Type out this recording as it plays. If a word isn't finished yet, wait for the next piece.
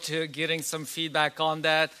to getting some feedback on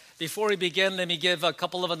that. Before we begin, let me give a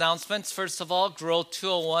couple of announcements. First of all, Growth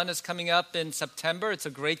 201 is coming up in September. It's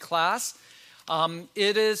a great class.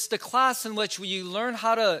 It is the class in which you learn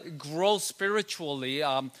how to grow spiritually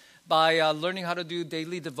by learning how to do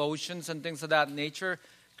daily devotions and things of that nature.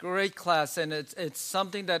 Great class, and it's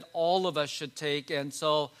something that all of us should take. And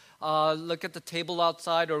so look at the table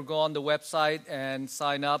outside or go on the website and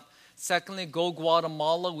sign up. Secondly, Go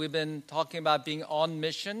Guatemala. We've been talking about being on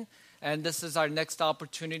mission, and this is our next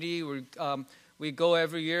opportunity. We go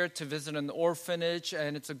every year to visit an orphanage,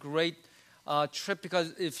 and it's a great trip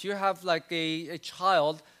because if you have like a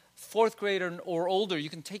child, fourth grade or older, you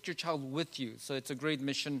can take your child with you. So it's a great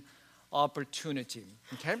mission opportunity.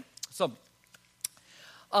 Okay? So,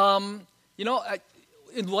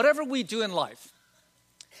 in whatever we do in life,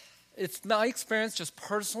 it's my experience just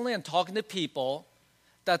personally and talking to people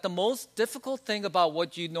that the most difficult thing about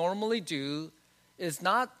what you normally do is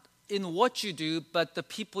not in what you do, but the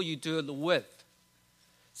people you do it with.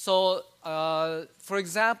 So, for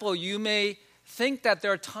example, you may think that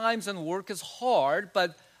there are times when work is hard,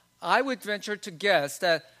 but I would venture to guess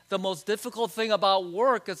that the most difficult thing about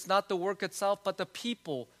work is not the work itself, but the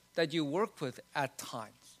people that you work with at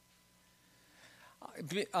times.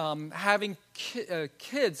 Having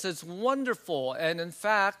kids is wonderful, and in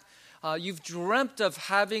fact, you've dreamt of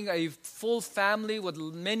having a full family with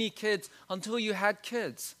many kids until you had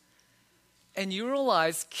kids. And you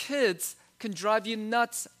realize kids can drive you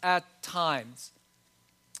nuts at times.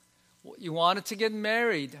 You wanted to get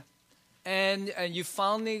married, and you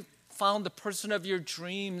finally found the person of your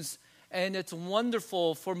dreams, and it's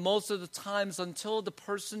wonderful for most of the times until the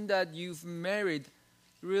person that you've married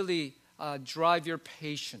really drive your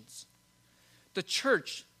patience. The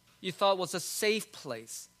church you thought was a safe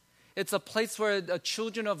place. It's a place where the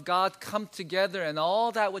children of God come together and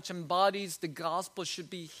all that which embodies the gospel should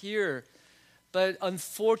be here. But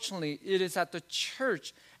unfortunately, it is at the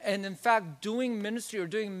church and in fact doing ministry or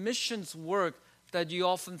doing missions work that you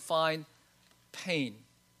often find pain.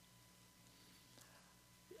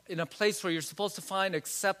 In a place where you're supposed to find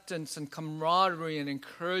acceptance and camaraderie and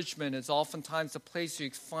encouragement is oftentimes a place you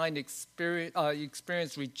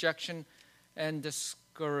experience rejection and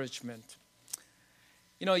discouragement.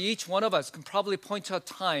 You know, each one of us can probably point to a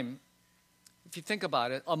time, if you think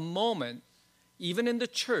about it, a moment, even in the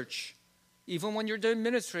church, even when you're doing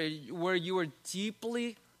ministry, where you were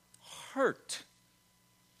deeply hurt.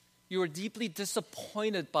 You were deeply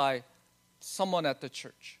disappointed by someone at the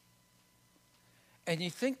church. And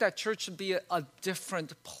you think that church should be a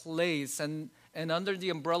different place and under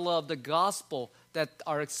the umbrella of the gospel that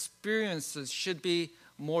our experiences should be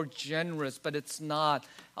more generous, but it's not.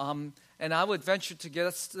 And I would venture to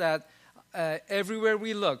guess that everywhere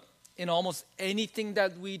we look, in almost anything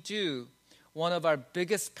that we do, one of our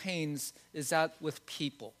biggest pains is that with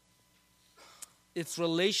people. It's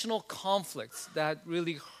relational conflicts that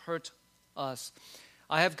really hurt us.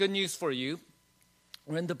 I have good news for you.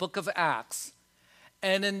 We're in the book of Acts.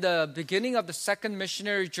 And in the beginning of the second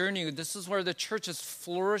missionary journey, this is where the church is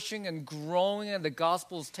flourishing and growing and the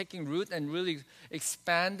gospel is taking root and really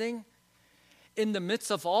expanding. In the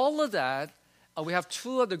midst of all of that, we have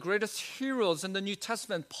two of the greatest heroes in the New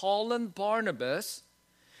Testament, Paul and Barnabas,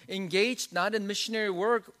 engaged not in missionary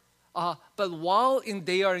work, but while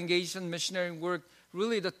they are engaged in missionary work,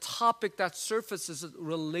 really the topic that surfaces is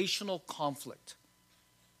relational conflict.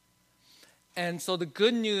 And so the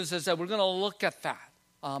good news is that we're going to look at that.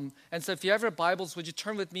 And so if you have your Bibles, would you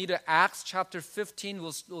turn with me to Acts chapter 15?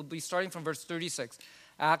 We'll be starting from verse 36.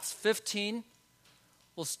 Acts 15,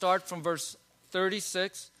 we'll start from verse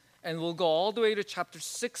 36, and we'll go all the way to chapter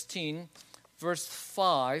 16, verse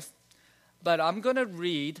 5. But I'm going to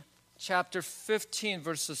read chapter 15,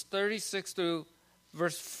 verses 36 to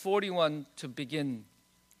verse 41 to begin.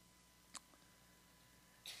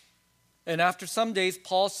 And after some days,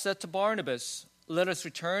 Paul said to Barnabas, "Let us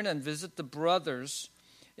return and visit the brothers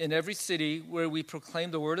in every city where we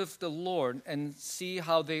proclaim the word of the Lord and see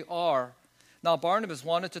how they are." Now Barnabas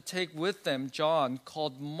wanted to take with them John,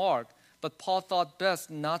 called Mark, but Paul thought best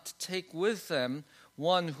not to take with them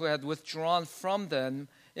one who had withdrawn from them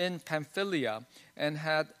in Pamphylia and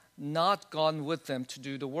had not gone with them to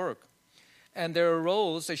do the work. And there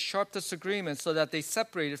arose a sharp disagreement so that they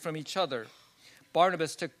separated from each other.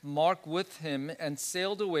 Barnabas took Mark with him and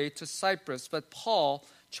sailed away to Cyprus, but Paul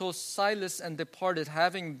chose Silas and departed,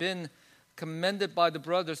 having been commended by the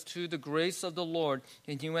brothers to the grace of the Lord.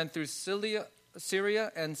 And he went through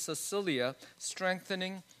Syria and Cilicia,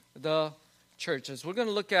 strengthening the churches. We're going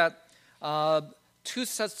to look at two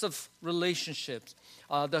sets of relationships.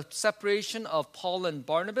 The separation of Paul and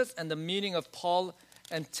Barnabas and the meeting of Paul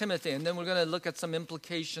and Timothy. And then we're going to look at some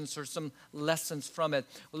implications or some lessons from it.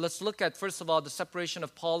 Well, let's look at, first of all, the separation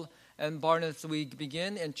of Paul and Barnabas. We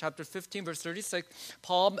begin in chapter 15, verse 36.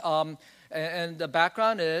 And the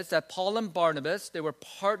background is that Paul and Barnabas, they were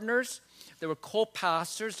partners, they were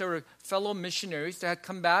co-pastors, they were fellow missionaries. They had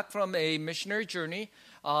come back from a missionary journey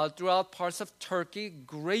throughout parts of Turkey.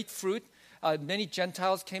 Great fruit. Many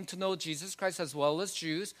Gentiles came to know Jesus Christ as well as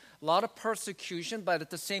Jews. A lot of persecution, but at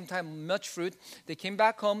the same time, much fruit. They came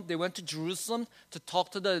back home. They went to Jerusalem to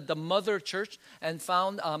talk to the mother church and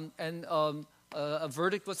found a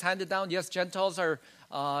verdict was handed down. Yes, Gentiles are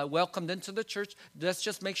welcomed into the church. Let's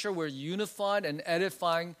just make sure we're unified and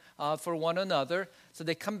edifying for one another. So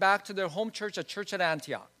they come back to their home church, a church at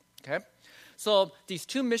Antioch. Okay, so these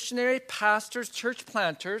two missionary pastors, church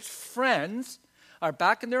planters, friends, are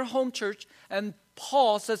back in their home church, and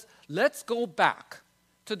Paul says, let's go back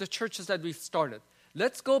to the churches that we've started.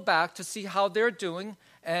 Let's go back to see how they're doing,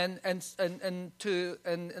 and let's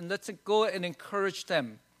go and encourage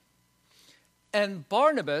them. And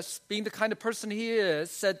Barnabas, being the kind of person he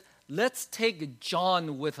is, said, let's take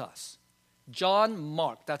John with us. John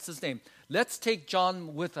Mark, that's his name. Let's take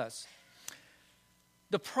John with us.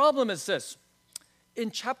 The problem is this. In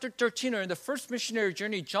chapter 13, or in the first missionary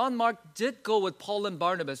journey, John Mark did go with Paul and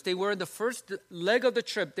Barnabas. They were in the first leg of the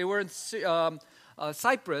trip. They were in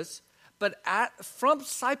Cyprus. But from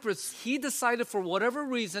Cyprus, he decided for whatever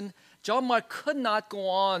reason, John Mark could not go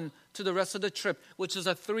on to the rest of the trip, which is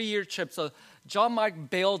a 3-year trip. So John Mark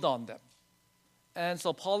bailed on them. And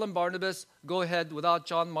so Paul and Barnabas go ahead without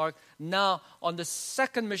John Mark. Now, on the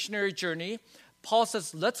second missionary journey, Paul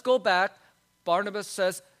says, let's go back. Barnabas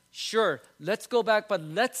says, sure, let's go back, but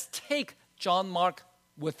let's take John Mark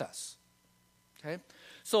with us. Okay?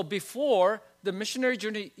 So before the missionary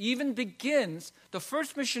journey even begins, the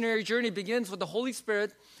first missionary journey begins with the Holy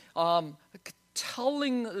Spirit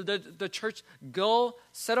telling the church, go,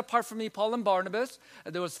 set apart for me Paul and Barnabas.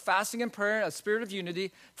 There was fasting and prayer, a spirit of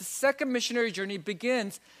unity. The second missionary journey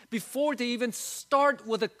begins before they even start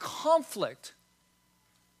with a conflict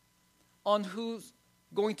on who's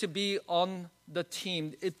going to be on the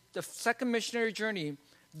team. The second missionary journey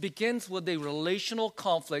begins with a relational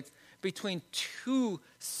conflict between two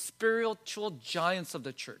spiritual giants of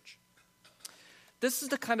the church. This is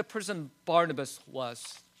the kind of person Barnabas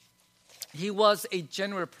was. He was a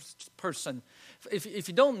generous person. If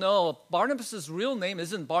you don't know, Barnabas' real name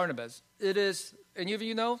isn't Barnabas. It is, any of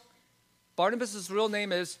you know? Barnabas' real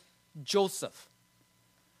name is Joseph.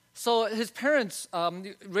 So his parents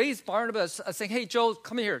raised Barnabas saying, hey, Joe,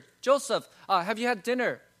 come here. Joseph, have you had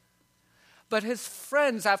dinner? But his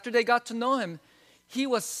friends, after they got to know him, he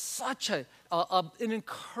was such an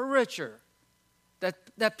encourager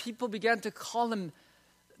that people began to call him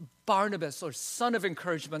Barnabas, or son of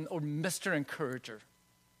encouragement, or Mr. Encourager.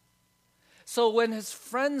 So when his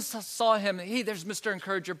friends saw him, hey, there's Mr.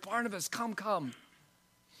 Encourager, Barnabas, come.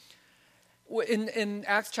 In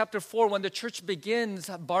Acts chapter 4, when the church begins,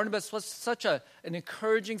 Barnabas was such an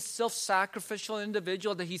encouraging, self-sacrificial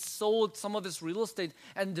individual that he sold some of his real estate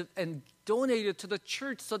and donated to the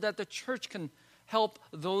church so that the church can help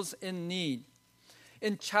those in need.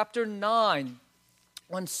 In chapter 9,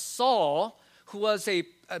 when Saul, who was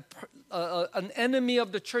an enemy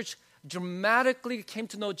of the church, dramatically came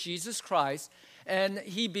to know Jesus Christ, and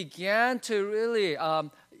he began to really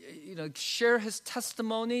share his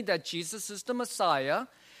testimony that Jesus is the Messiah.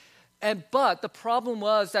 But the problem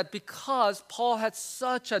was that because Paul had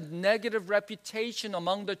such a negative reputation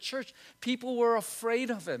among the church, people were afraid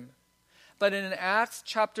of him. But in Acts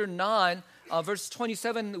chapter 9, verse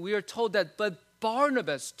 27, we are told that, but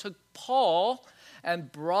Barnabas took Paul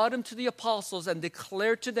and brought him to the apostles and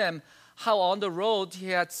declared to them how on the road he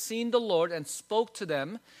had seen the Lord and spoke to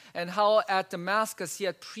them, and how at Damascus he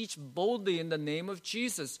had preached boldly in the name of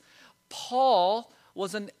Jesus. Paul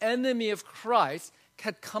was an enemy of Christ,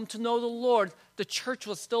 had come to know the Lord. The church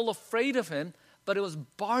was still afraid of him, but it was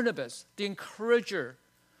Barnabas, the encourager,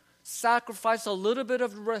 sacrificed a little bit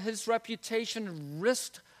of his reputation,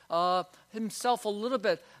 risked himself a little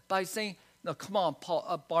bit by saying, no, come on,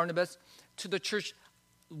 Barnabas, to the church,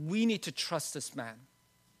 we need to trust this man.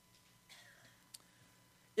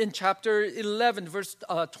 In chapter 11, verse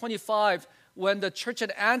 25, when the church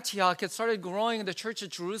at Antioch had started growing, the church at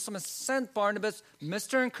Jerusalem sent Barnabas,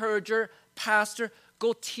 Mr. Encourager, pastor,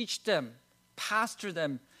 go teach them, pastor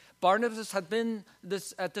them. Barnabas had been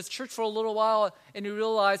at this church for a little while, and he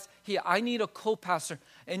realized, hey, I need a co-pastor.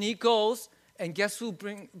 And he goes, and guess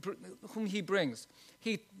whom he brings?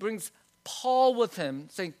 He brings Paul with him,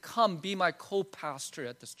 saying, come, be my co-pastor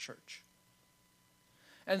at this church.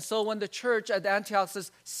 And so when the church at Antioch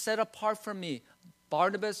says, set apart for me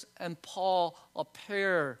Barnabas and Paul, a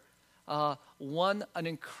pair, one an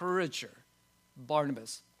encourager,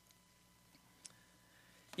 Barnabas.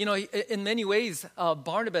 You know, in many ways,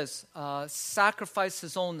 Barnabas sacrificed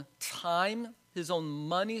his own time, his own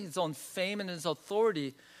money, his own fame, and his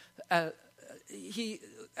authority at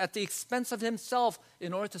the expense of himself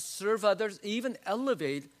in order to serve others, even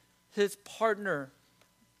elevate his partner,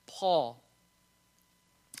 Paul.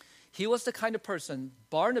 He was the kind of person,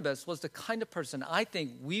 Barnabas was the kind of person I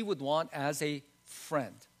think we would want as a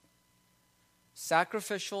friend.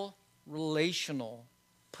 Sacrificial, relational,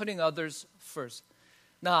 putting others first.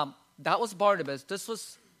 Now, that was Barnabas. This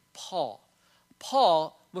was Paul.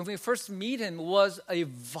 Paul, when we first meet him, was a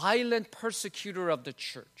violent persecutor of the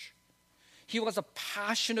church. He was a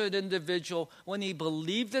passionate individual. When he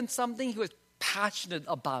believed in something, he was passionate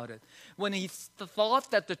about it. When he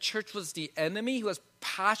thought that the church was the enemy, he was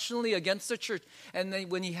passionately against the church. And then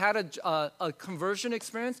when he had a conversion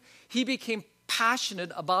experience, he became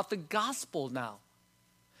passionate about the gospel now.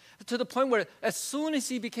 To the point where as soon as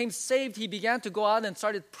he became saved, he began to go out and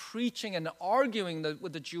started preaching and arguing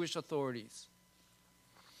with the Jewish authorities.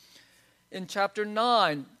 In chapter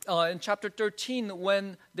 9, in chapter 13,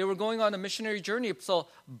 when they were going on a missionary journey, so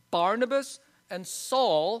Barnabas and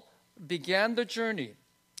Saul began the journey.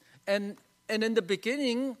 And in the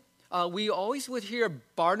beginning, we always would hear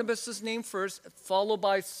Barnabas' name first, followed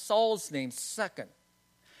by Saul's name second.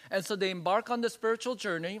 And so they embark on this spiritual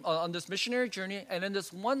journey, on this missionary journey, and in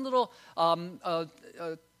this one little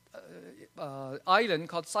island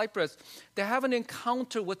called Cyprus, they have an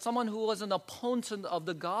encounter with someone who was an opponent of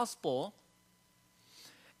the gospel.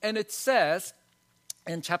 And it says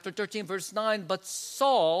in chapter 13, verse 9, but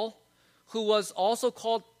Saul, who was also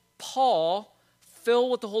called Paul,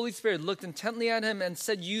 filled with the Holy Spirit, looked intently at him and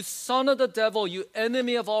said, you son of the devil, you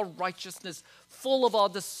enemy of all righteousness, full of all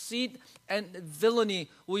deceit and villainy,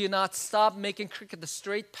 will you not stop making crooked the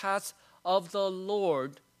straight paths of the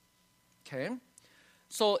Lord? Okay.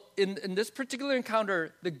 So in this particular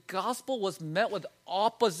encounter, the gospel was met with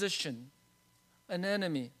opposition, an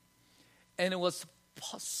enemy. And it was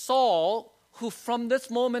Saul, who from this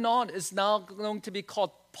moment on is now going to be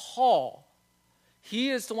called Paul. He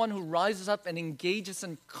is the one who rises up and engages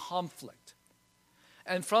in conflict.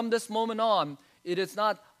 And from this moment on, it is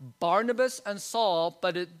not Barnabas and Saul,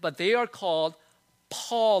 but they are called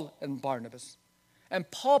Paul and Barnabas. And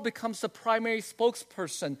Paul becomes the primary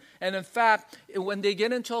spokesperson. And in fact, when they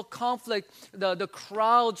get into a conflict, the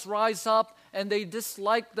crowds rise up and they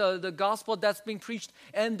dislike the gospel that's being preached.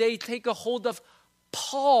 And they take a hold of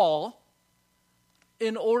Paul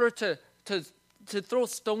in order to throw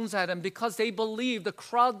stones at him, because they believe, the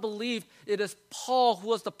crowd believed it is Paul who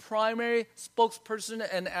was the primary spokesperson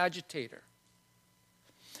and agitator.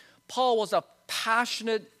 Paul was a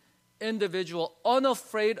passionate individual,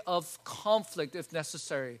 unafraid of conflict if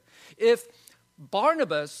necessary. If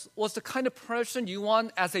Barnabas was the kind of person you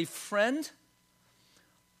want as a friend,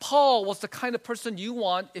 Paul was the kind of person you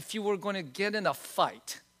want if you were going to get in a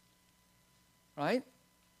fight. Right?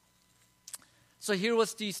 So here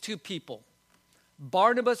was these two people.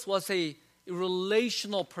 Barnabas was a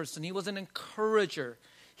relational person. He was an encourager.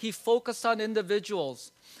 He focused on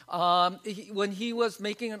individuals. When he was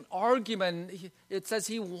making an argument, it says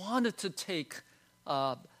he wanted to take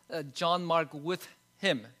John Mark with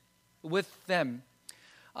them.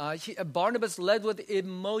 Barnabas led with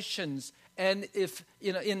emotions, and if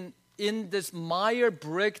in this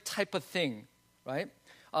Meyer-Briggs type of thing, right?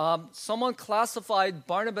 Someone classified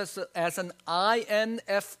Barnabas as an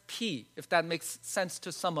INFP, if that makes sense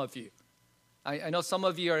to some of you. I know some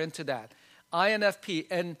of you are into that. INFP.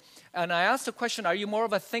 And I asked the question, are you more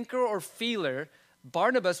of a thinker or feeler?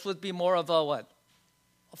 Barnabas would be more of a what?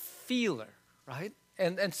 A feeler, right?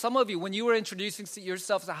 And some of you, when you were introducing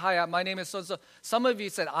yourself, say, hi, my name is so-and-so. Some of you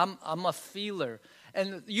said, I'm a feeler.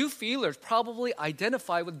 And you feelers probably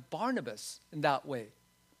identify with Barnabas in that way.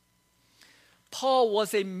 Paul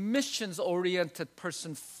was a missions-oriented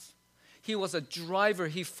person. He was a driver.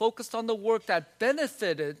 He focused on the work that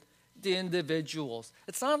benefited the individuals.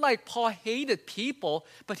 It's not like Paul hated people,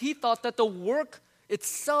 but he thought that the work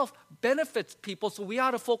itself benefits people, so we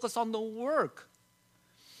ought to focus on the work.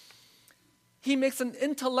 He makes an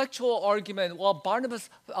intellectual argument. While Barnabas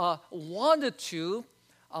wanted to,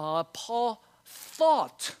 Paul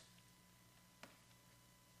thought.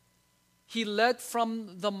 He led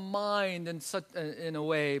from the mind in a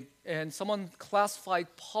way, and someone classified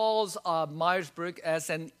Paul's Myers-Briggs as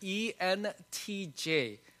an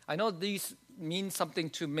ENTJ. I know these mean something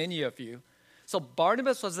to many of you. So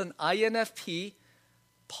Barnabas was an INFP,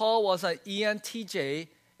 Paul was an ENTJ,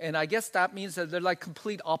 And I guess that means that they're like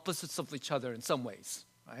complete opposites of each other in some ways,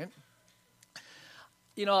 right?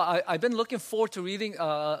 I've been looking forward to reading,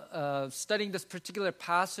 studying this particular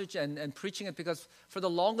passage and preaching it, because for the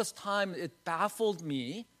longest time it baffled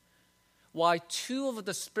me why two of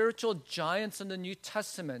the spiritual giants in the New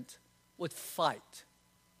Testament would fight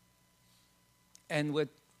and would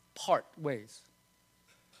part ways.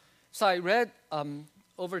 So I read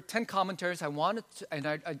over 10 commentaries. I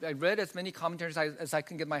read as many commentaries as I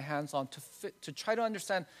can get my hands on to try to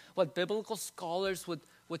understand what biblical scholars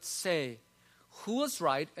would say. Who was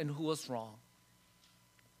right and who was wrong?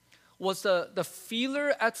 Was the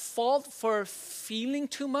feeler at fault for feeling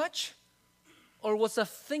too much? Or was the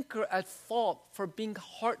thinker at fault for being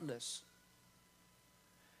heartless?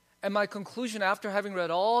 And my conclusion after having read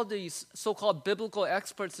all these so-called biblical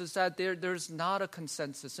experts is that there's not a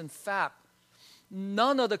consensus. In fact,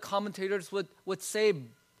 none of the commentators would say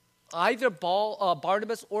either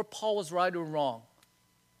Barnabas or Paul was right or wrong.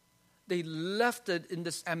 They left it in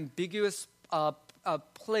this ambiguous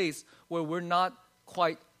place where we're not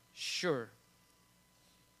quite sure.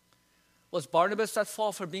 Was Barnabas at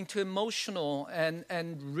fault for being too emotional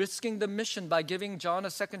and risking the mission by giving John a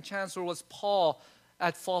second chance, or was Paul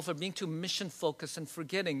at fault for being too mission-focused and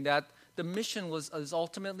forgetting that the mission is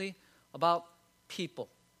ultimately about people?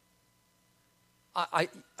 I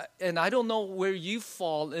don't know where you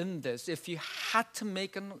fall in this. If you had to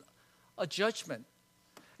make a judgment,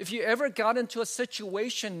 if you ever got into a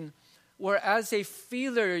situation where as a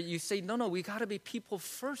feeler you say, no, we got to be people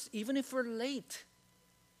first, even if we're late.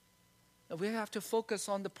 We have to focus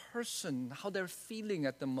on the person, how they're feeling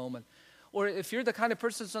at the moment. Or if you're the kind of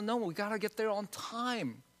person who says, no, we got to get there on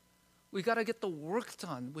time. We got to get the work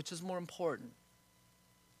done, which is more important.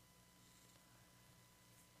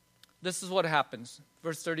 This is what happens.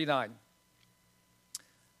 Verse 39.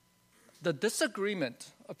 The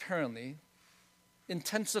disagreement apparently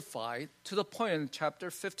intensified to the point in chapter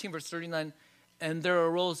 15, verse 39, and there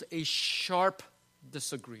arose a sharp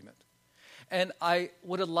disagreement. And I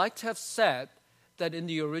would have liked to have said that in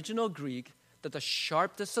the original Greek, that the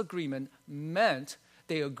sharp disagreement meant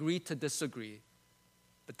they agreed to disagree.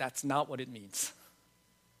 But that's not what it means.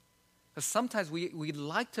 Because sometimes we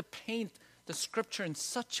like to paint the scripture in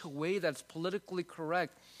such a way that's politically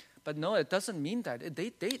correct. But no, it doesn't mean that.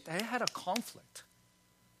 They had a conflict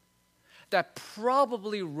that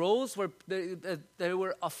probably rose where they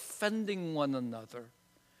were offending one another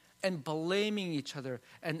and blaming each other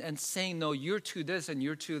and saying, no, you're to this and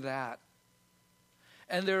you're to that.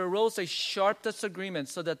 And there arose a sharp disagreement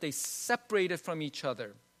so that they separated from each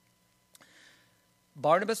other.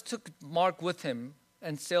 Barnabas took Mark with him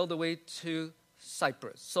and sailed away to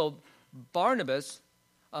Cyprus. So Barnabas,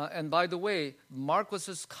 and by the way, Mark was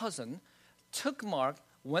his cousin, took Mark,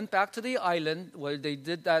 went back to the island where they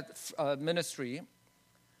did that ministry.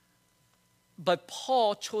 But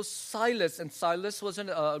Paul chose Silas, and Silas was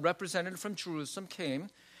a representative from Jerusalem, came,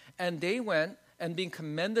 and they went, and being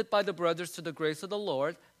commended by the brothers to the grace of the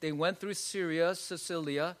Lord, they went through Syria,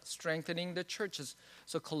 Cilicia, strengthening the churches.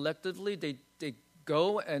 So collectively, they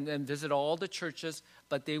go and visit all the churches,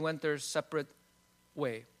 but they went their separate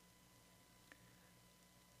way.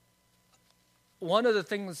 One of the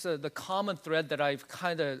things, the common thread that I've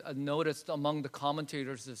kind of noticed among the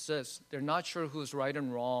commentators is this. They're not sure who's right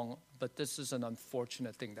and wrong, but this is an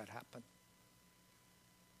unfortunate thing that happened.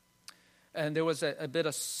 And there was a bit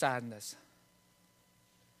of sadness.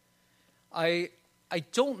 I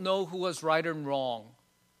don't know who was right and wrong.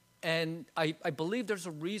 And I believe there's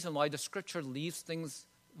a reason why the scripture leaves things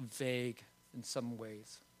vague in some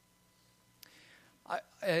ways.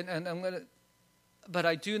 But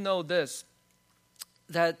I do know this,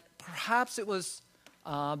 that perhaps it was,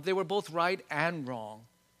 they were both right and wrong,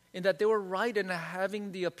 in that they were right in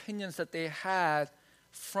having the opinions that they had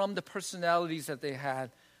from the personalities that they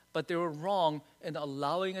had, but they were wrong in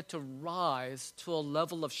allowing it to rise to a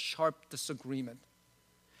level of sharp disagreement.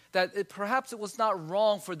 That perhaps it was not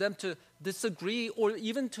wrong for them to disagree or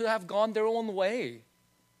even to have gone their own way,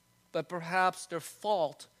 but perhaps their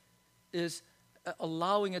fault is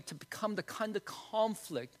allowing it to become the kind of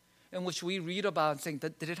conflict in which we read about and saying,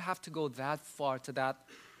 did it have to go that far to that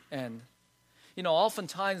end? You know,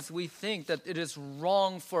 oftentimes we think that it is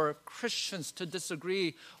wrong for Christians to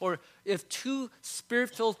disagree, or if two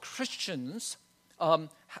spirit-filled Christians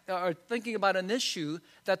are thinking about an issue,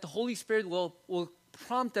 that the Holy Spirit will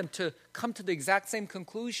prompt them to come to the exact same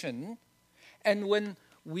conclusion. And when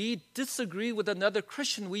we disagree with another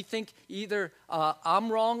Christian, we think either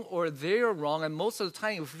I'm wrong or they're wrong. And most of the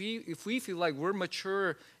time, if we feel like we're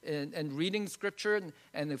mature in reading Scripture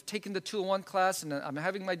and have taken the 201 class and I'm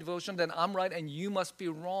having my devotion, then I'm right and you must be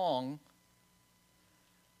wrong.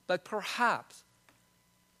 But perhaps,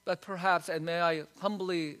 and may I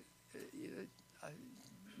humbly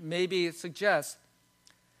maybe suggest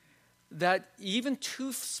that even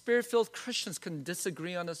two Spirit-filled Christians can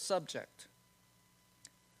disagree on a subject.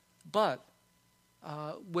 But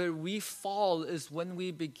where we fall is when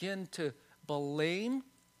we begin to blame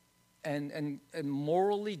and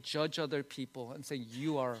morally judge other people and say,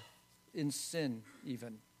 you are in sin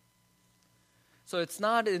even. So it's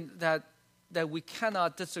not that we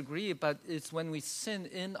cannot disagree, but it's when we sin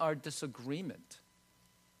in our disagreement.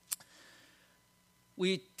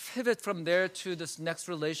 We pivot from there to this next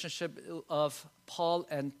relationship of Paul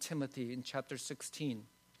and Timothy in chapter 16.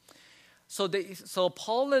 So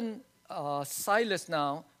Paul and Silas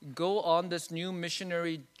now go on this new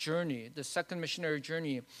missionary journey, the second missionary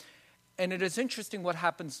journey. And it is interesting what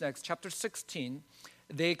happens next. Chapter 16,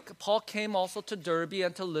 Paul came also to Derbe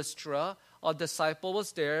and to Lystra. A disciple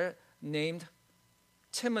was there named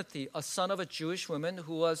Timothy, a son of a Jewish woman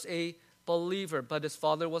who was a believer, but his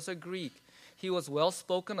father was a Greek. He was well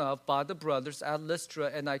spoken of by the brothers at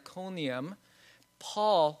Lystra and Iconium.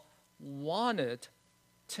 Paul wanted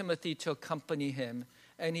Timothy to accompany him,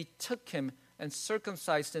 and he took him and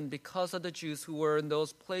circumcised him because of the Jews who were in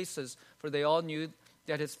those places, for they all knew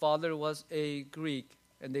that his father was a Greek,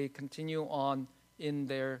 and they continue on in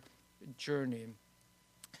their journey.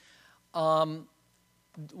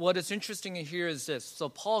 What is interesting here is this. So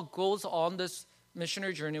Paul goes on this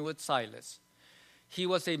missionary journey with Silas. He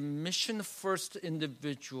was a mission-first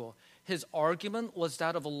individual. His argument was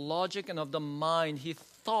that of logic and of the mind. He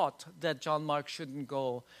thought that John Mark shouldn't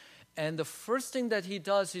go. And the first thing that he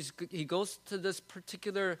does is he goes to this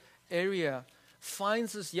particular area,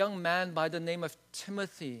 finds this young man by the name of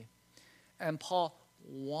Timothy. And Paul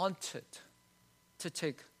wanted to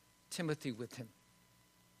take Timothy with him.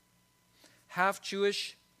 Half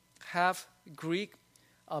Jewish, half Greek,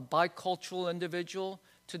 a bicultural individual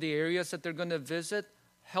to the areas that they're going to visit,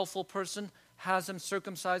 helpful person, has him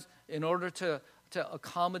circumcised in order to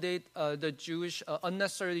accommodate the Jewish,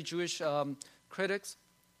 unnecessarily Jewish critics.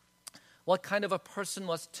 What kind of a person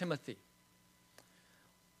was Timothy?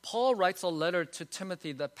 Paul writes a letter to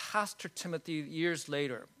Timothy, the pastor Timothy, years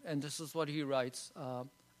later, and this is what he writes.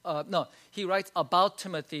 He writes about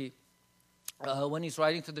Timothy when he's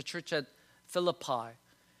writing to the church at Philippi.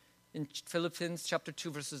 In Philippians chapter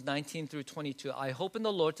 2, verses 19 through 22, I hope in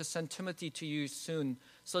the Lord to send Timothy to you soon,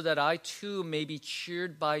 so that I too may be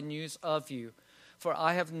cheered by news of you. For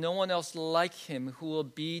I have no one else like him who will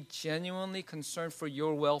be genuinely concerned for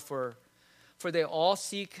your welfare. For they all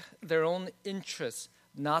seek their own interests,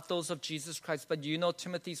 not those of Jesus Christ. But you know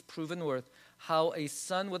Timothy's proven worth, how a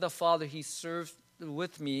son with a father he served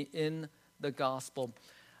with me in the gospel.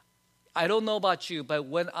 I don't know about you, but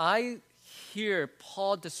when I hear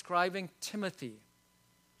Paul describing Timothy,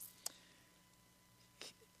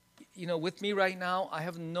 with me right now, I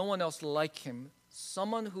have no one else like him.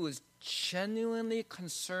 Someone who is genuinely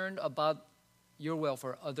concerned about your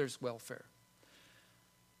welfare, others' welfare.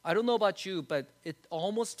 I don't know about you, but it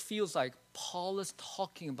almost feels like Paul is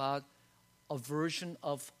talking about a version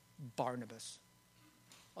of Barnabas,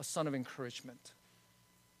 a son of encouragement.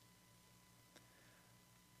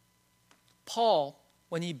 Paul,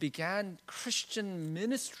 when he began Christian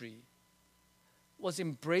ministry, was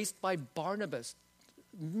embraced by Barnabas,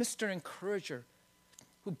 Mr. Encourager,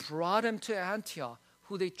 who brought him to Antioch,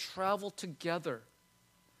 who they traveled together.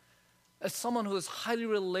 As someone who is highly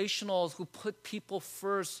relational, who put people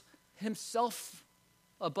first, himself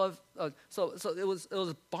above. So it was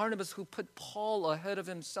Barnabas who put Paul ahead of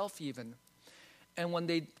himself even. And when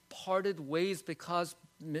they parted ways because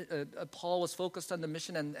Paul was focused on the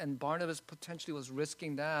mission and Barnabas potentially was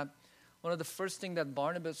risking that, one of the first things that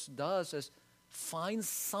Barnabas does is find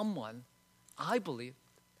someone, I believe,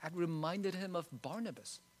 that reminded him of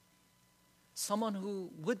Barnabas. Someone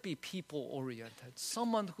who would be people-oriented,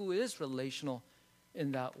 someone who is relational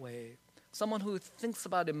in that way, someone who thinks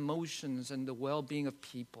about emotions and the well-being of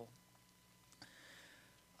people.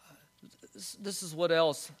 This is what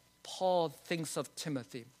else Paul thinks of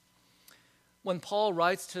Timothy. When Paul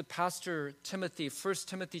writes to Pastor Timothy, 1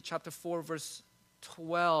 Timothy chapter 4, verse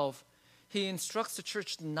 12, he instructs the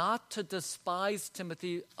church not to despise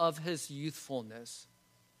Timothy of his youthfulness.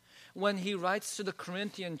 when he writes to the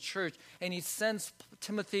Corinthian church and he sends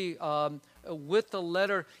Timothy with the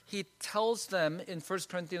letter, he tells them in 1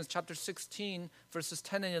 Corinthians chapter 16, verses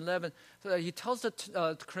 10 and 11, he tells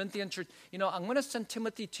the Corinthian church, I'm going to send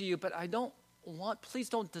Timothy to you, but please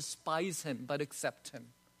don't despise him, but accept him.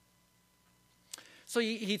 So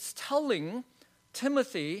he's telling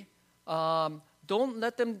Timothy, don't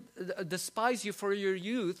let them despise you for your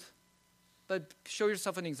youth, but show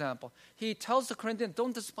yourself an example. He tells the Corinthians,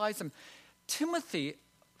 don't despise him. Timothy,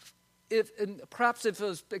 perhaps if it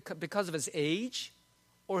was because of his age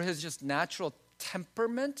or his just natural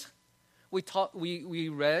temperament, we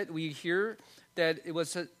hear that it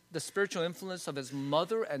was the spiritual influence of his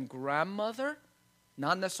mother and grandmother,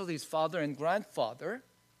 not necessarily his father and grandfather.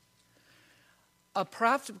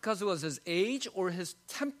 Perhaps because it was his age or his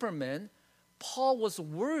temperament, Paul was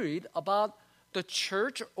worried about the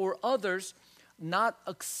church or others not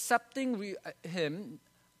accepting him,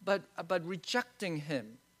 but rejecting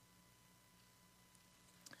him.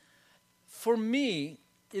 For me,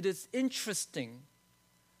 it is interesting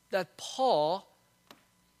that Paul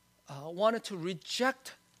wanted to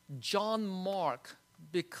reject John Mark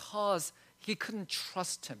because he couldn't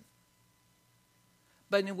trust him.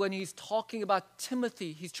 But when he's talking about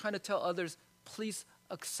Timothy, he's trying to tell others, please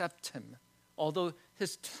accept him. Although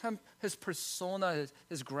his persona,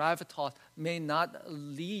 his gravitas may not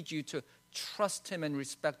lead you to trust him and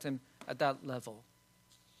respect him at that level.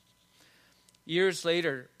 Years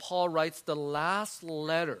later, Paul writes the last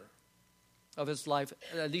letter of his life,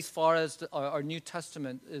 at least far as our New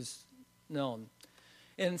Testament is known.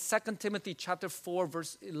 In 2 Timothy chapter 4,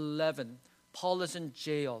 verse 11, Paul is in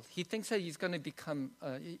jail. He thinks that he's going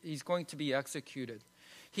to be executed.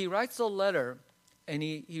 He writes a letter, and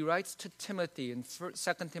he writes to Timothy in 2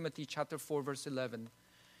 Timothy chapter 4, verse 11.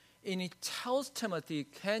 And he tells Timothy,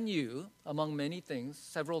 can you, among many things,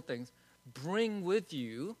 several things, bring with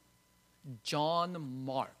you John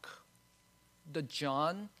Mark, the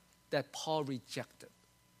John that Paul rejected.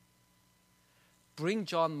 Bring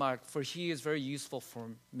John Mark, for he is very useful for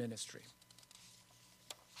ministry.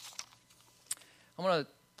 I want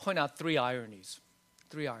to point out three ironies.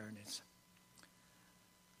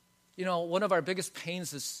 One of our biggest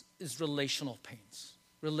pains is relational pains,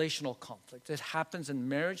 relational conflict. It happens in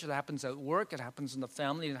marriage, it happens at work, it happens in the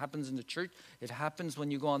family, it happens in the church, it happens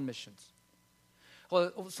when you go on missions.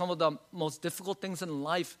 Well, some of the most difficult things in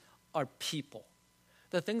life are people.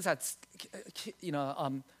 The things that,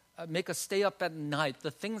 make us stay up at night,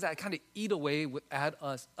 the things that kind of eat away at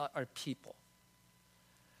us are people.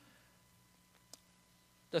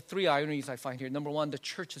 The three ironies I find here. Number one, the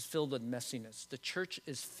church is filled with messiness. The church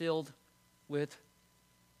is filled with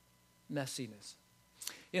messiness.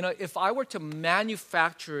 If I were to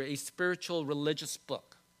manufacture a spiritual religious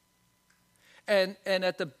book, and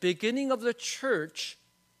at the beginning of the church,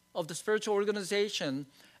 of the spiritual organization,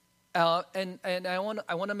 and I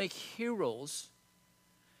want to make heroes,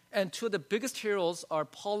 and two of the biggest heroes are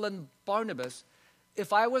Paul and Barnabas.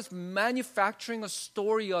 If I was manufacturing a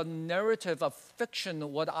story, a narrative, a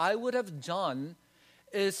fiction, what I would have done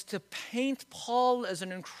is to paint Paul as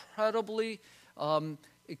an incredibly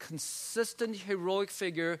a consistent, heroic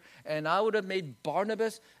figure, and I would have made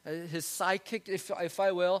Barnabas his sidekick, if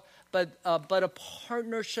I will, but a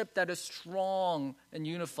partnership that is strong and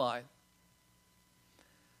unified.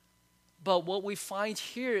 But what we find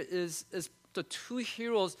here is the two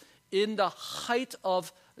heroes in the height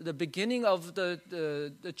of the beginning of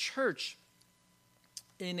the church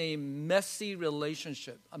in a messy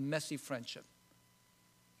relationship, a messy friendship.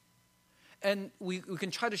 And we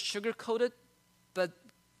can try to sugarcoat it,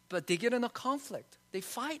 but they get in a conflict. They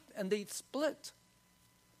fight and they split.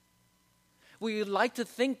 We like to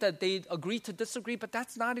think that they agree to disagree, but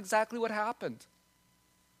that's not exactly what happened.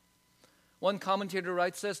 One commentator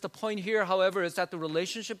writes this, the point here, however, is that the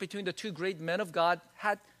relationship between the two great men of God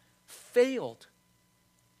had failed.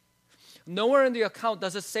 Nowhere in the account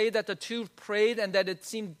does it say that the two prayed and that it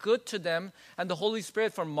seemed good to them and the Holy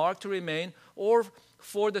Spirit for Mark to remain, or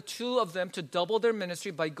for the two of them to double their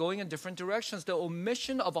ministry by going in different directions. The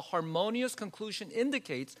omission of a harmonious conclusion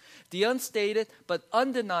indicates the unstated but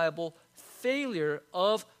undeniable failure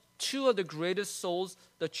of two of the greatest souls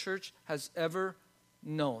the church has ever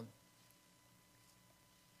known.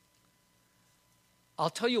 I'll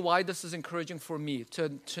tell you why this is encouraging for me,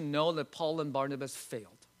 to know that Paul and Barnabas failed.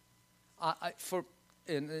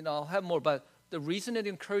 And I'll have more, but the reason it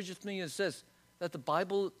encourages me is this, that the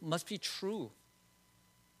Bible must be true.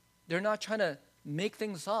 They're not trying to make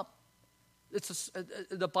things up.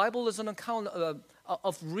 The Bible is an account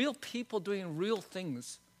of real people doing real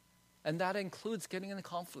things, and that includes getting in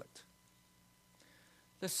conflict.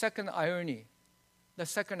 The second irony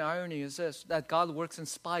is this, that God works in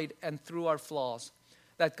spite and through our flaws.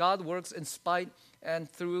 That God works in spite and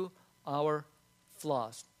through our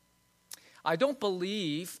flaws. I don't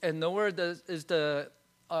believe, and nowhere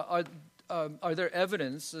are there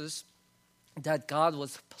evidences that God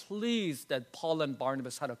was pleased that Paul and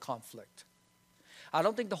Barnabas had a conflict. I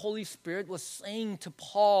don't think the Holy Spirit was saying to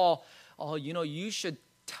Paul, oh, you should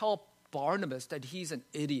tell Barnabas that he's an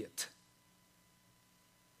idiot.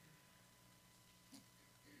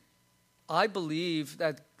 I believe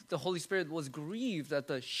that the Holy Spirit was grieved at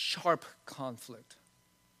the sharp conflict.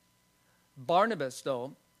 Barnabas,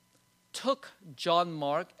 though, took John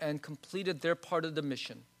Mark and completed their part of the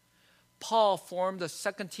mission. Paul formed a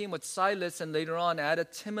second team with Silas and later on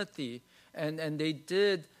added Timothy, and they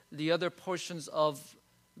did the other portions of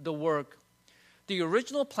the work. The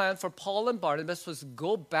original plan for Paul and Barnabas was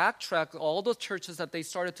go backtrack all the churches that they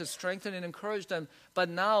started to strengthen and encourage them. But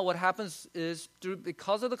now what happens is,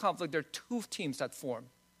 because of the conflict, there are two teams that form.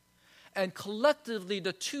 And collectively,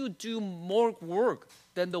 the two do more work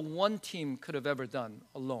than the one team could have ever done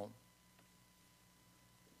alone.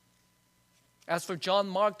 As for John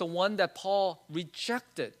Mark, the one that Paul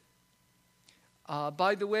rejected,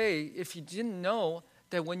 by the way, if you didn't know,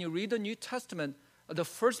 that when you read the New Testament, the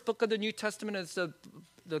first book of the New Testament is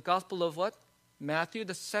the Gospel of what? Matthew.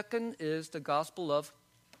 The second is the Gospel of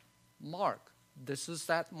Mark. This is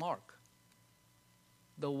that Mark,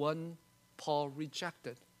 the one Paul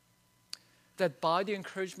rejected. That by the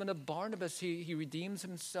encouragement of Barnabas, he redeems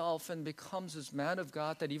himself and becomes this man of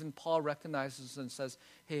God that even Paul recognizes and says,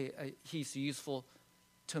 hey, he's useful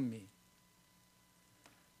to me.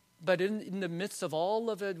 But in the midst of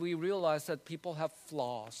all of it, we realize that people have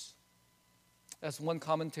flaws. As one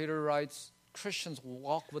commentator writes, Christians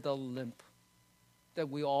walk with a limp, that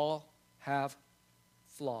we all have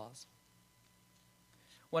flaws.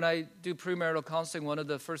 When I do premarital counseling, one of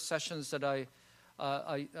the first sessions that I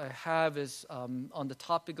have is on the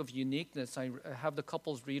topic of uniqueness. I have the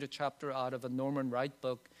couples read a chapter out of a Norman Wright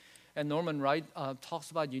book. And Norman Wright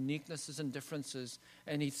talks about uniquenesses and differences.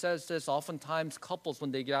 And he says this, oftentimes couples,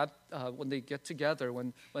 when they get together,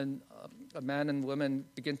 when a man and woman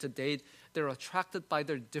begin to date, they're attracted by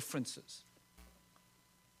their differences.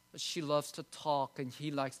 She loves to talk and he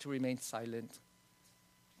likes to remain silent.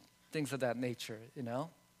 Things of that nature,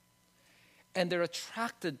 And they're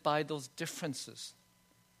attracted by those differences.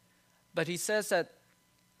 But he says that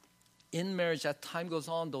in marriage, as time goes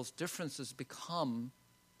on, those differences become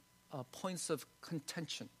points of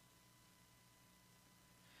contention.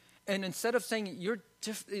 And instead of saying, you're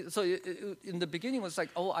different, so in the beginning it was like,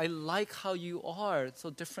 oh, I like how you are, it's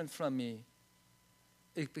so different from me.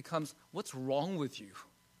 It becomes, what's wrong with you?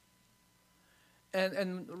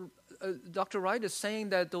 And Dr. Wright is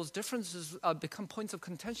saying that those differences become points of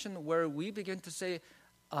contention where we begin to say,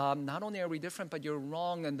 not only are we different, but you're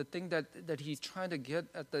wrong. And the thing that he's trying to get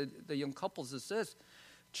at the young couples is this.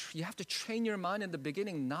 You have to train your mind in the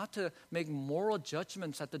beginning not to make moral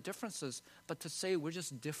judgments at the differences, but to say we're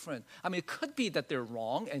just different. I mean, it could be that they're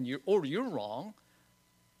wrong or you're wrong.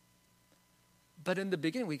 But in the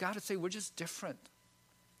beginning, we got to say we're just different.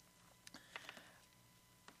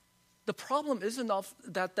 The problem isn't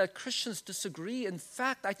that Christians disagree. In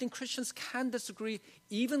fact, I think Christians can disagree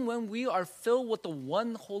even when we are filled with the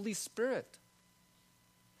one Holy Spirit.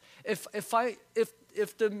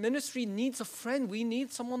 If the ministry needs a friend, we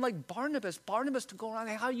need someone like Barnabas to go around,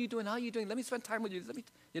 hey, how are you doing? Let me spend time with you.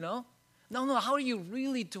 No, how are you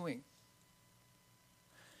really doing?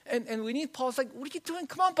 And we need Paul's like, what are you doing?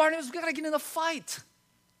 Come on, Barnabas, we got to get in a fight.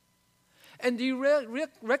 And do you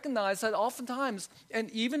recognize that oftentimes, and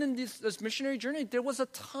even in this missionary journey, there was a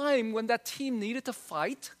time when that team needed to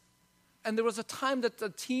fight, and there was a time that the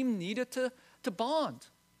team needed to bond.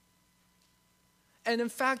 And in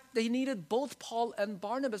fact, they needed both Paul and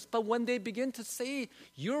Barnabas. But when they begin to say,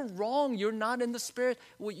 you're wrong, you're not in the Spirit,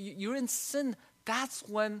 you're in sin, that's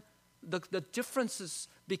when the differences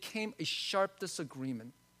became a sharp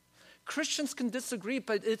disagreement. Christians can disagree,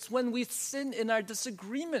 but it's when we sin in our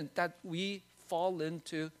disagreement that we fall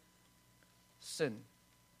into sin.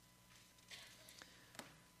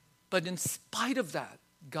 But in spite of that,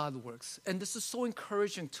 God works. And this is so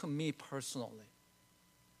encouraging to me personally.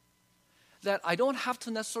 That I don't have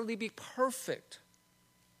to necessarily be perfect,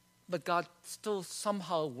 but God still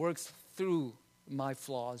somehow works through my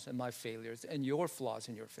flaws and my failures and your flaws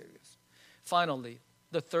and your failures. Finally,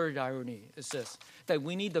 the third irony is this, that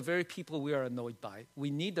we need the very people we are annoyed by. We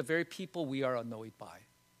need the very people we are annoyed by.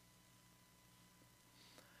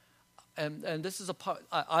 And this is,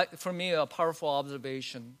 for me, a powerful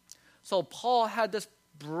observation. So Paul had this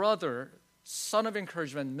brother son of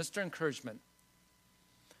encouragement, Mr. Encouragement.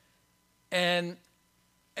 And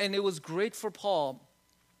it was great for Paul.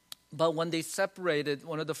 But when they separated,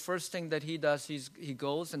 one of the first things that he does, he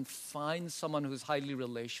goes and finds someone who's highly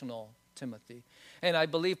relational, Timothy. And I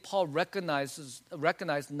believe Paul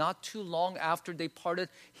recognized not too long after they parted,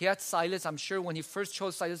 he had Silas. I'm sure when he first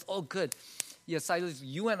chose Silas, oh good. Yeah, Silas,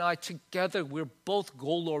 you and I together, we're both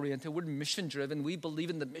goal-oriented. We're mission-driven. We believe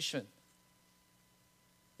in the mission.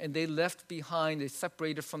 And they left behind, they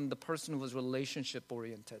separated from the person who was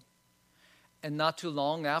relationship-oriented. And not too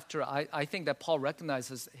long after, I think that Paul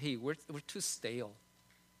recognizes, hey, we're too stale.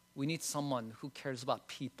 We need someone who cares about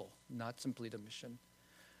people, not simply the mission.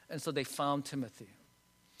 And so they found Timothy.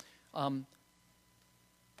 And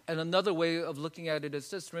another way of looking at it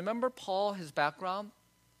is this. Remember Paul, his background?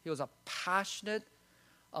 He was a passionate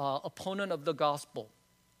opponent of the gospel,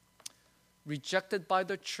 rejected by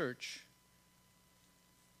the church.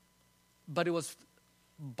 But it was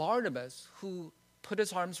Barnabas who put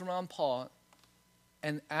his arms around Paul,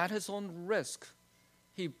 and at his own risk,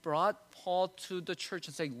 he brought Paul to the church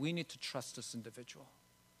and said, we need to trust this individual.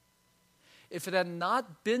 If it had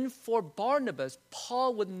not been for Barnabas,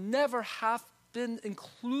 Paul would never have been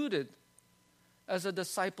included as a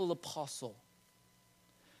disciple apostle.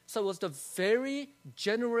 So it was the very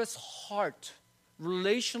generous heart,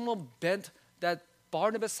 relational bent that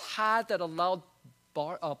Barnabas had that allowed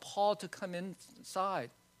Paul to come inside.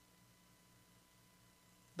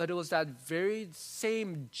 But it was that very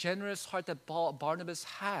same generous heart that Barnabas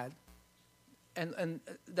had and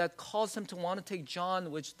that caused him to want to take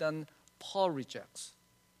John, which then Paul rejects.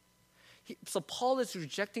 So Paul is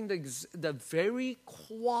rejecting the very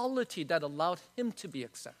quality that allowed him to be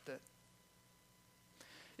accepted.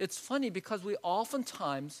 It's funny because we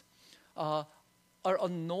oftentimes are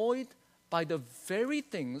annoyed by the very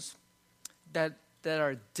things that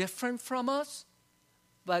are different from us,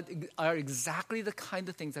 but are exactly the kind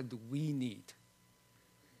of things that we need.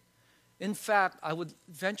 In fact, I would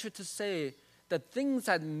venture to say that things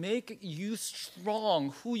that make you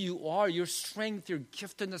strong, who you are, your strength, your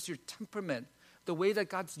giftedness, your temperament, the way that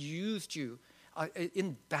God's used you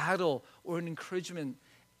in battle or in encouragement,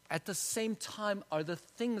 at the same time are the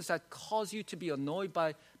things that cause you to be annoyed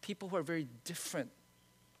by people who are very different,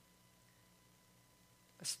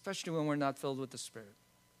 especially when we're not filled with the Spirit.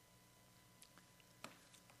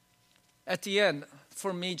 At the end,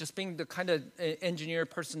 for me, just being the kind of engineer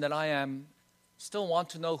person that I am, still want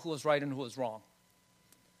to know who was right and who was wrong.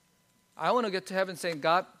 I want to get to heaven saying,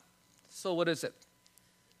 God, so what is it?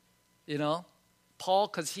 You know, Paul,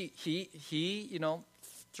 because he, you know,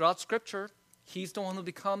 throughout Scripture, he's the one who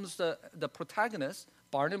becomes the protagonist.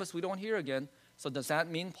 Barnabas, we don't hear again. So does that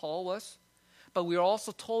mean Paul was? But we are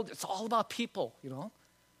also told it's all about people, you know.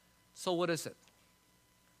 So what is it?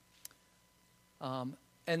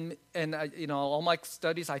 And you know, all my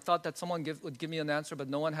studies, I thought that someone would give me an answer, but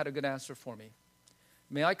no one had a good answer for me.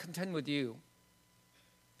 May I contend with you,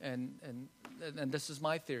 and this is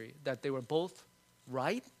my theory, that they were both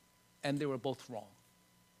right and they were both wrong.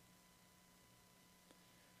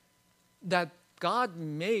 That God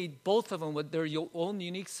made both of them with their own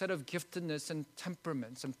unique set of giftedness and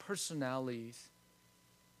temperaments and personalities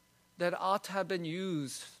that ought to have been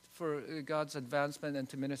used for God's advancement and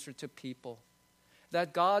to minister to people.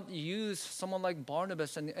 That God used someone like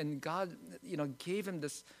Barnabas and God, you know, gave him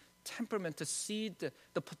this temperament to see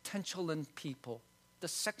the potential in people, the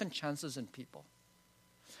second chances in people.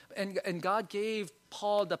 And God gave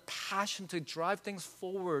Paul the passion to drive things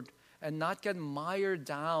forward and not get mired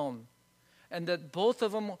down. And that both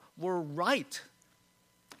of them were right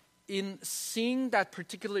in seeing that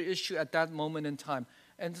particular issue at that moment in time.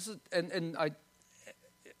 And this is, and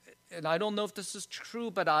I don't know if this is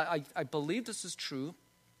true, but I believe this is true,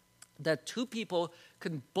 that two people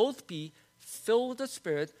can both be filled with the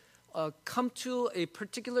Spirit, come to a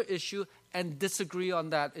particular issue and disagree on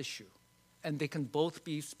that issue. And they can both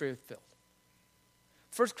be Spirit-filled.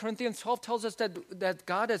 1 Corinthians 12 tells us that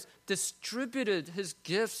God has distributed his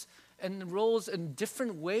gifts and roles in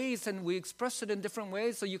different ways, and we express it in different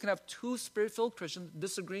ways. So you can have two Spirit-filled Christians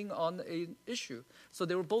disagreeing on an issue. So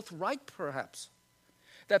they were both right, perhaps.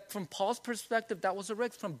 That from Paul's perspective, that was a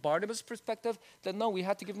risk. From Barnabas' perspective, that no, we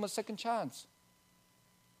had to give him a second chance.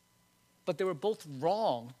 But they were both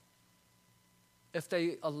wrong if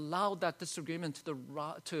they allowed that disagreement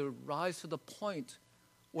to rise to the point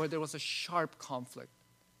where there was a sharp conflict.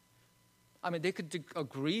 I mean, they could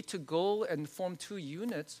agree to go and form two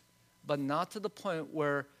units, but not to the point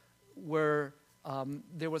where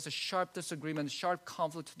there was a sharp disagreement, a sharp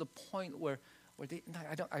conflict to the point where they,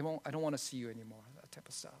 I don't want to see you anymore, that type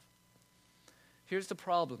of stuff. Here's the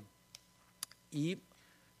problem.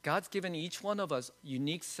 God's given each one of us a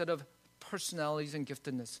unique set of personalities and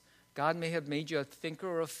giftedness. God may have made you a thinker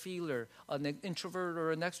or a feeler, an introvert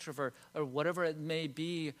or an extrovert, or whatever it may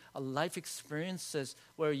be, a life experiences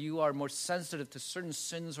where you are more sensitive to certain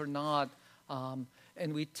sins or not.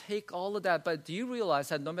 And we take all of that, but do you realize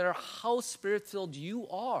that no matter how spirit-filled you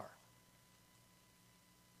are,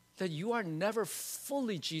 that you are never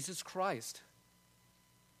fully Jesus Christ?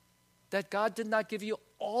 That God did not give you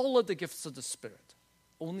all of the gifts of the Spirit,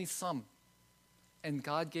 only some. And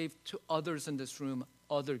God gave to others in this room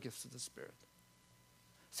other gifts of the Spirit.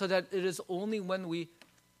 So that it is only when we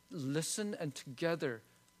listen and together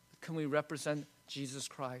can we represent Jesus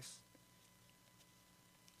Christ.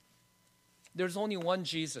 There's only one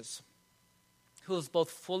Jesus who is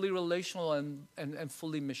both fully relational and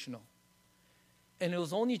fully missional. And it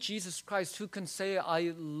was only Jesus Christ who can say,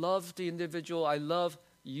 I love the individual, I love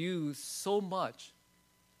you so much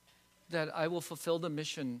that I will fulfill the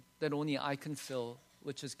mission that only I can fill,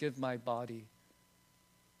 which is give my body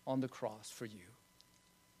on the cross for you.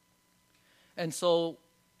 And so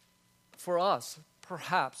for us,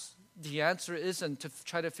 perhaps the answer isn't to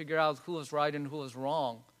try to figure out who was right and who was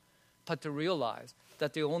wrong, but to realize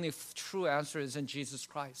that the only true answer is in Jesus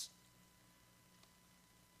Christ.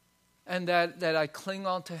 And that I cling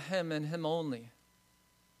on to Him and Him only.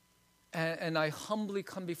 And I humbly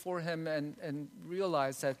come before Him and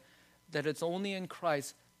realize that it's only in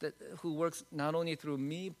Christ who works not only through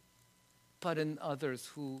me, but in others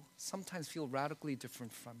who sometimes feel radically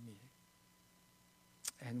different from me.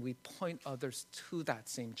 And we point others to that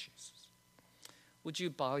same Jesus. Would you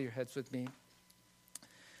bow your heads with me?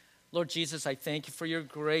 Lord Jesus, I thank you for your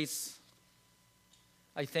grace.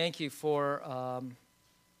 I thank you for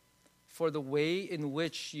the way in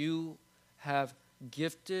which you have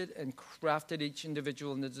gifted and crafted each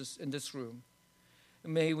individual in this room.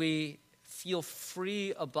 May we feel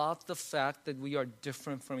free about the fact that we are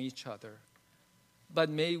different from each other. But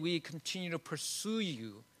may we continue to pursue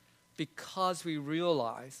you because we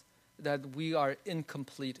realize that we are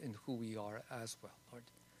incomplete in who we are as well, Lord.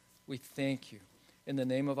 We thank you. In the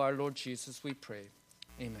name of our Lord Jesus, we pray.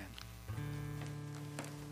 Amen.